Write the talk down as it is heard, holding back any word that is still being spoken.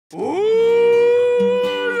Hey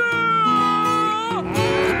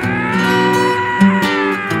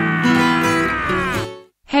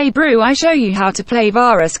bro, I show you how to play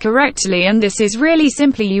varus correctly, and this is really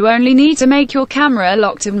simply. You only need to make your camera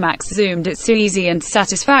locked and max zoomed. It's so easy and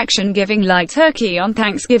satisfaction giving, like turkey on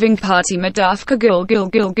Thanksgiving party. Madufka gul gul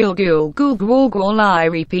gul gul gul gul gul gul. I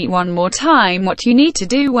repeat one more time what you need to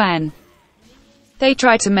do when they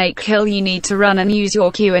try to make kill. You need to run and use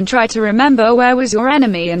your Q and try to remember where was your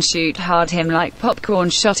enemy and shoot hard him like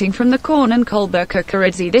popcorn shotting from the corn and kolba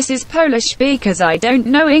kukuridzi. This is Polish because I don't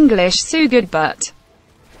know English so good, but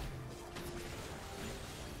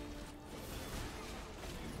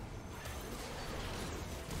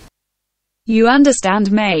you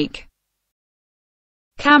understand. Make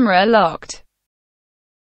camera locked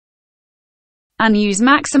and use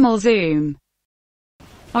maximal zoom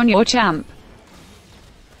on your champ.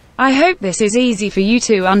 I hope this is easy for you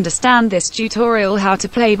to understand this tutorial how to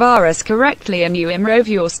play varus correctly and you improve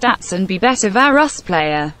your stats and be better varus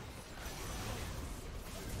player.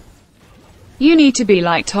 You need to be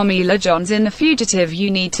like Tommy Lee Jones in The Fugitive.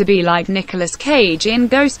 You need to be like Nicolas Cage in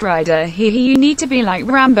Ghost Rider. You need to be like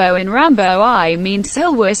Rambo in Rambo. I mean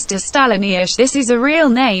Sylvester Stallone. This is a real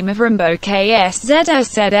name of Rambo.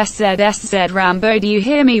 KSZSZSZSZ Rambo. Do you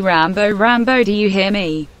hear me? Rambo, Rambo, do you hear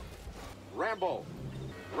me? Rambo,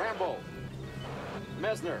 Rambo,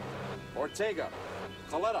 Mesner, Ortega,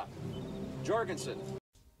 Coletta, Jorgensen.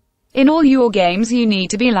 In all your games you need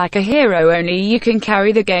to be like a hero. Only you can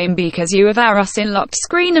carry the game because you are varus in locked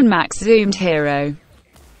screen and max zoomed hero.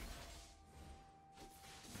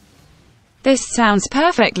 This sounds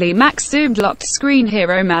perfectly. Max zoomed locked screen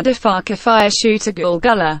hero motherfucker fire shooter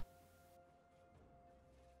gulgulla.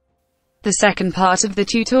 The second part of the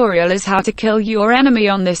tutorial is how to kill your enemy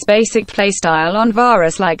on this basic playstyle on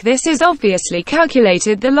varus. Like this is obviously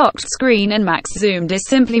calculated. The locked screen and max zoomed is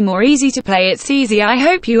simply more easy to play. It's easy. I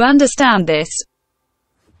hope you understand this.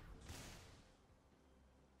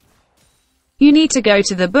 You need to go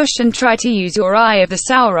to the bush and try to use your Eye of the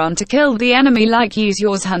Sauron to kill the enemy. Like use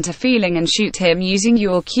yours hunter feeling and shoot him using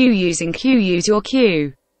your Q. Using Q, use your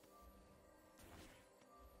Q.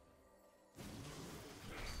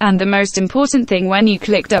 And the most important thing, when you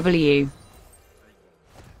click W,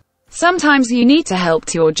 sometimes you need to help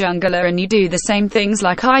to your jungler and you do the same things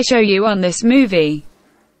like I show you on this movie.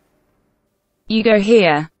 You go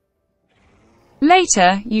here.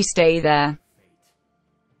 Later, you stay there.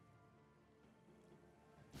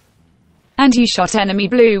 And you shot enemy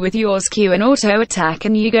blue with yours Q and auto attack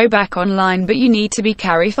and you go back online, but you need to be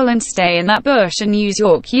careful and stay in that bush and use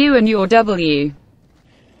your Q and your W.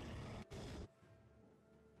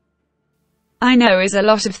 I know is a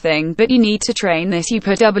lot of thing, but you need to train this. You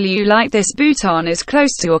put W like this button is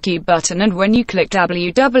close to your Q button, and when you click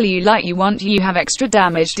W like you want, you have extra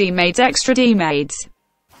damage demades, extra demades.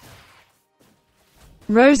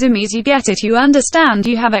 Rosamies, you get it, you understand,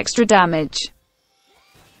 you have extra damage.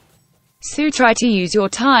 So try to use your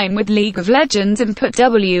time with League of Legends and put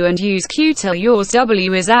W and use Q till yours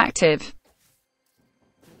W is active.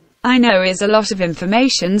 I know is a lot of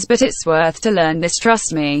informations, but it's worth to learn this,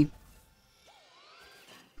 trust me.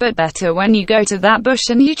 But better when you go to that bush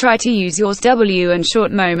and you try to use yours W and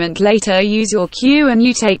short moment later use your Q and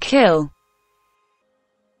you take kill.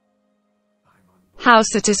 How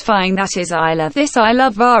satisfying that is. I love this. I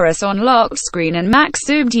love varus on locked screen and max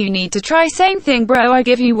zoomed. You need to try same thing bro. I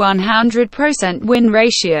give you 100% win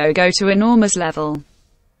ratio. Go to enormous level.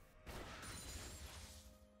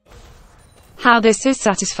 How this is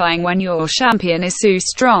satisfying when your champion is so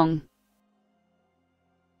strong.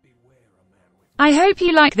 I hope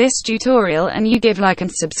you like this tutorial and you give like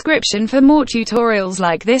and subscription for more tutorials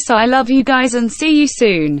like this. I love you guys and see you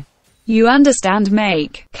soon. You understand?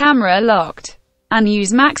 Make camera locked and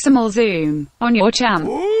use maximal zoom on your champ.